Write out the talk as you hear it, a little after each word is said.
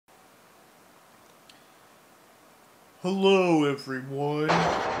Hello, everyone.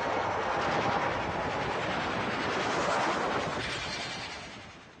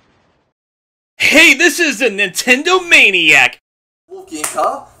 Hey, this is the Nintendo Maniac!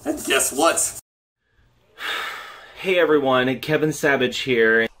 WolfkingAka, and guess what? Hey everyone, Kevin Savage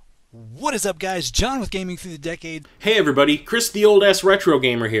here. What is up, guys? John with Gaming Through the Decade. Hey everybody, Chris the old-ass retro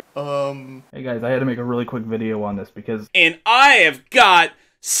gamer here. Hey guys, I had to make a really quick video on this because... And I have got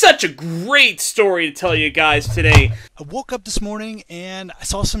such a great story to tell you guys today. I woke up this morning and I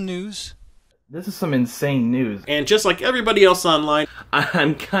saw some news. This is some insane news. And just like everybody else online,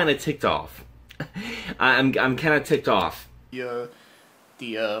 I'm kind of ticked off. I'm kind of ticked off. Oh,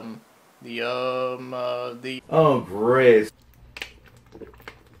 great.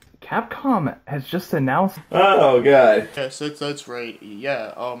 Capcom has just announced... Oh, God. Yes, that's right.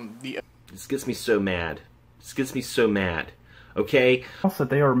 Yeah, This gets me so mad. This gets me so mad. Okay? that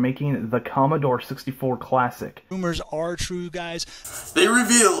they are making the Commodore 64 Classic. Rumors are true, guys. They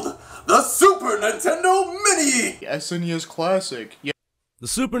revealed the Super Nintendo Mini! the SNES Classic. Yeah. The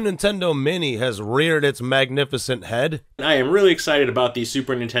Super Nintendo Mini has reared its magnificent head. I am really excited about the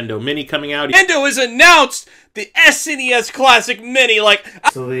Super Nintendo Mini coming out. Nintendo has announced the SNES Classic Mini, like...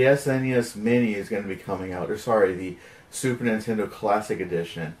 So the SNES Mini is going to be coming out, or sorry, the Super Nintendo Classic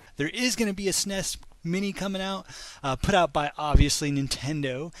Edition. There is going to be a SNES Mini coming out, put out by, obviously,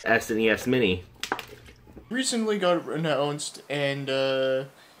 Nintendo. SNES Mini. recently got announced, and,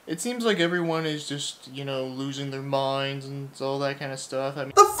 it seems like everyone is just, you know, losing their minds and all that kind of stuff. I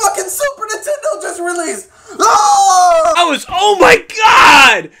mean, The fucking Super Nintendo just released! Ah! oh my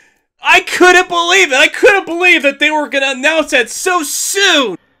god! I couldn't believe it! I couldn't believe that they were gonna announce that so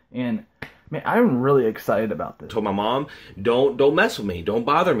soon! And, man, I'm really excited about I this. told my mom, don't mess with me. Don't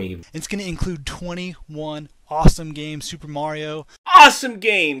bother me. It's going to include 21 awesome games, Super Mario. Awesome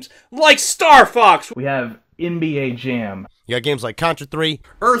games, like Star Fox! We have NBA Jam. You got games like Contra 3.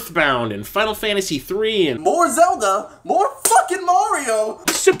 Earthbound and Final Fantasy 3 and More Zelda, more fucking Mario,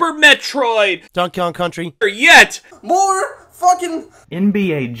 Super Metroid! Donkey Kong Country. Yet! more fucking...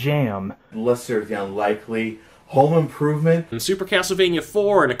 NBA Jam. Lesser of the unlikely. Home Improvement. and Super Castlevania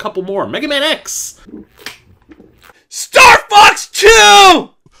 4 and a couple more. Mega Man X! Star Fox 2!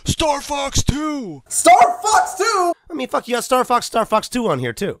 Star Fox 2! Star Fox 2! I mean, fuck, you got Star Fox 2 on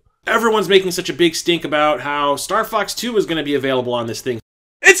here, too. Everyone's making such a big stink about how Star Fox 2 is going to be available on this thing.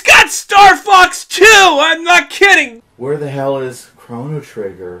 It's got Star Fox 2! I'm not kidding! Where the hell is Chrono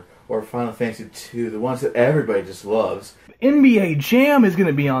Trigger or Final Fantasy 2? The ones that everybody just loves. NBA Jam is going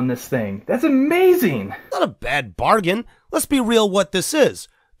to be on this thing. That's amazing! Not a bad bargain. Let's be real what this is.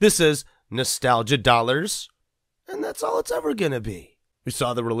 This is nostalgia dollars, and that's all it's ever gonna be. We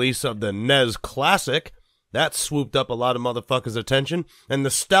saw the release of the NES Classic. That swooped up a lot of motherfuckers' attention, and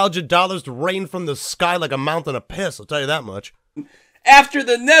nostalgia dollars rained from the sky like a mountain of piss, I'll tell you that much. After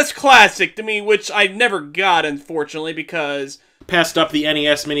the NES Classic to me, which I never got, unfortunately, because... Passed up the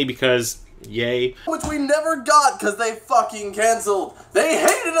NES Mini because, yay. Which we never got because they fucking canceled. They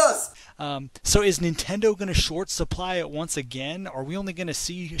hated us! So is Nintendo going to short supply it once again? Are we only going to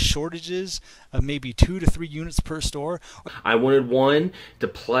see shortages of maybe 2 to 3 units per store? I wanted one to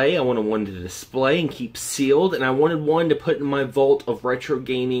play, I wanted one to display and keep sealed, and I wanted one to put in my vault of retro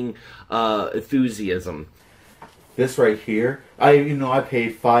gaming enthusiasm. This right here, I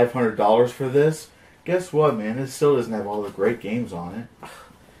paid $500 for this. Guess what, man? It still doesn't have all the great games on it.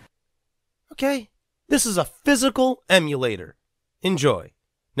 Okay, this is a physical emulator. Enjoy.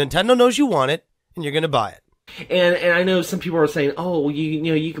 Nintendo knows you want it, and you're gonna buy it. And I know some people are saying, oh,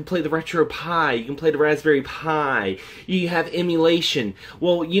 you can play the Retro Pi, you can play the Raspberry Pi, you have emulation.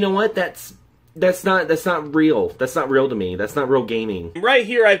 Well, you know what? That's not real. That's not real to me. That's not real gaming. Right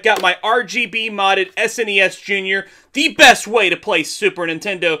here, I've got my RGB modded SNES Junior, the best way to play Super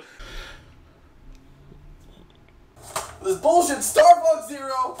Nintendo. This bullshit Star Fox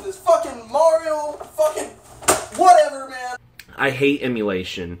Zero, this fucking Mario, fucking whatever, man. I hate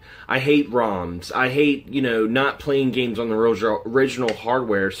emulation. I hate ROMs. I hate, not playing games on the original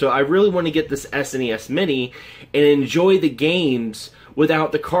hardware. So I really want to get this SNES Mini and enjoy the games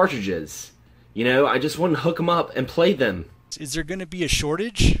without the cartridges. I just want to hook them up and play them. Is there going to be a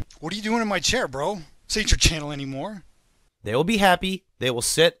shortage? What are you doing in my chair, bro? This ain't your channel anymore. They will be happy. They will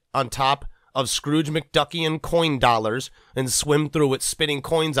sit on top of Scrooge McDuckian coin dollars and swim through it, spitting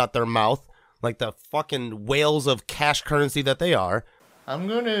coins out their mouth like the fucking whales of cash currency that they are.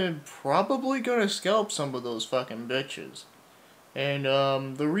 I'm probably gonna scalp some of those fucking bitches. And,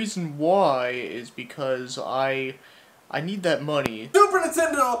 the reason why is because I need that money. Super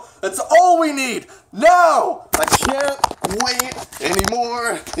Nintendo, that's all we need! Now! I can't wait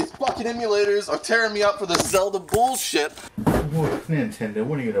anymore! It's fucking fucking emulators are tearing me up for this Zelda bullshit. Nintendo,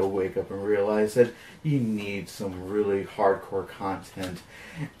 when are you gonna wake up and realize that you need some really hardcore content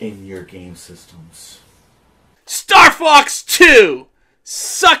in your game systems? Star Fox 2!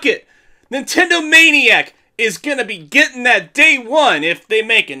 Suck it! Nintendo Maniac is gonna be getting that day one, if they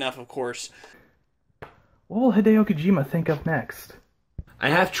make enough, of course. What will Hideo Kojima think of next? I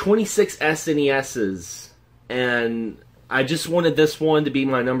have 26 SNESs, and I just wanted this one to be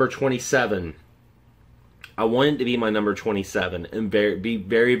my number 27. I want it to be my number 27 and be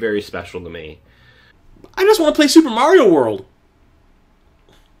very, very special to me. I just want to play Super Mario World.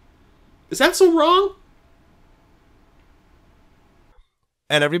 Is that so wrong?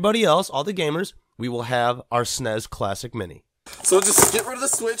 And everybody else, all the gamers, we will have our SNES Classic Mini. So just get rid of the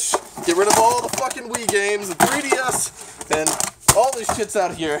Switch, get rid of all the fucking Wii games, the 3DS, and all this shit's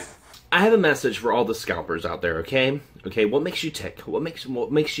out here. I have a message for all the scalpers out there, okay? Okay, what makes you tick? What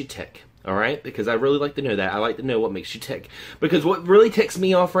makes you tick? All right? Because I really like to know that. I like to know what makes you tick. Because what really ticks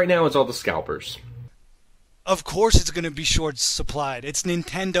me off right now is all the scalpers. Of course it's going to be short supplied. It's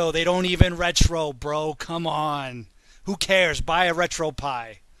Nintendo. They don't even retro, bro. Come on. Who cares? Buy a retro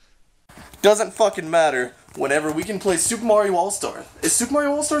pie. Doesn't fucking matter whenever we can play Super Mario All-Star. Is Super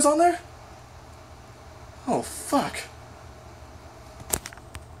Mario All-Stars on there? Oh, fuck.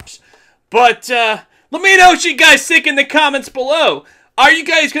 But, let me know what you guys think in the comments below. Are you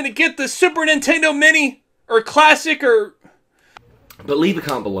guys gonna get the Super Nintendo Mini? Or Classic, or... But leave a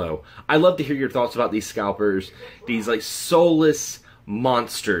comment below. I'd love to hear your thoughts about these scalpers. These, like, soulless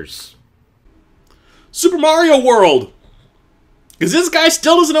monsters. Super Mario World! Because this guy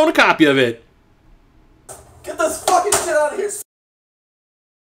still doesn't own a copy of it. Get this fucking shit out of here!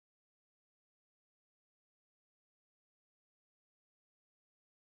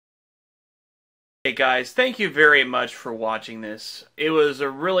 Hey guys, thank you very much for watching this. It was a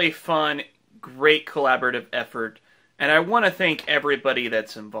really fun, great collaborative effort, and I want to thank everybody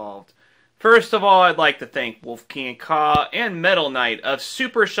that's involved. First of all, I'd like to thank WolfkingAka and Metal Knight of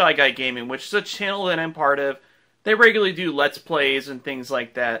SuperShyGuyGaming, which is a channel that I'm part of. They regularly do Let's Plays and things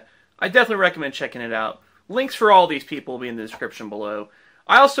like that. I definitely recommend checking it out. Links for all these people will be in the description below.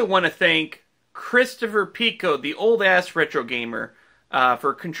 I also want to thank Christopher Pico, the old-ass retro gamer,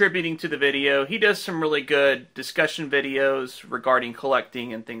 for contributing to the video. He does some really good discussion videos regarding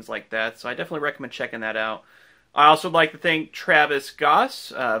collecting and things like that, so I definitely recommend checking that out. I also would like to thank Travis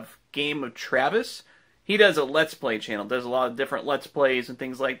Goss of Game of Travis. He does a Let's Play channel, does a lot of different Let's Plays and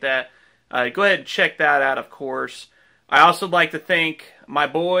things like that. Go ahead and check that out, of course. I also would like to thank my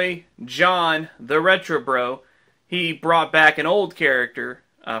boy, John, the Retro Bro. He brought back an old character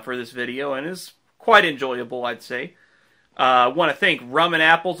for this video, and is quite enjoyable, I'd say. I want to thank Rum and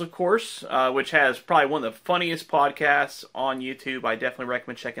Apples, of course, which has probably one of the funniest podcasts on YouTube. I definitely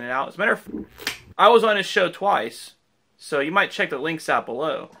recommend checking it out. As a matter of fact, I was on his show twice, so you might check the links out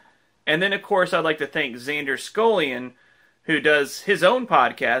below. And then, of course, I'd like to thank Xander Skullion, who does his own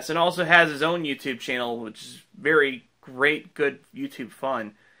podcast and also has his own YouTube channel, which is very great, good YouTube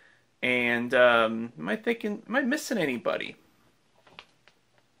fun. And am I missing anybody?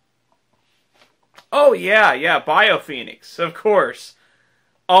 Oh, yeah, BioPhoenix, of course.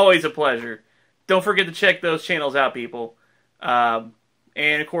 Always a pleasure. Don't forget to check those channels out, people. And,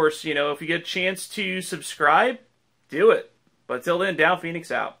 of course, you know, if you get a chance to subscribe, do it. But till then,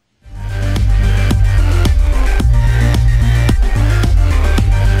 Downphoenix out.